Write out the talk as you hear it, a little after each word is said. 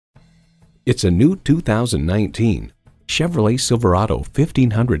It's a new 2019 Chevrolet Silverado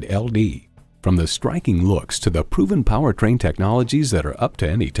 1500 LD. From the striking looks to the proven powertrain technologies that are up to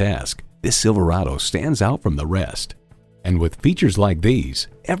any task, this Silverado stands out from the rest. And with features like these,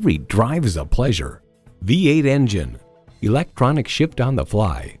 every drive is a pleasure. V8 engine, electronic shift on the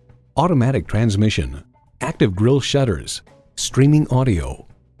fly, automatic transmission, active grille shutters, streaming audio,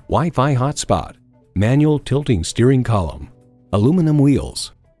 Wi-Fi hotspot, manual tilting steering column, aluminum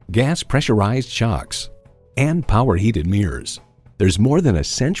wheels, gas pressurized shocks, and power heated mirrors. There's more than a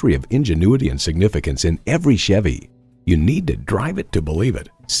century of ingenuity and significance in every Chevy. You need to drive it to believe it.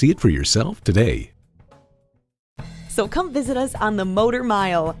 See it for yourself today. So come visit us on the Motor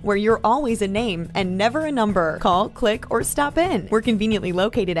Mile, where you're always a name and never a number. Call, click, or stop in. We're conveniently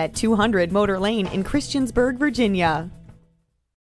located at 200 Motor Lane in Christiansburg, Virginia.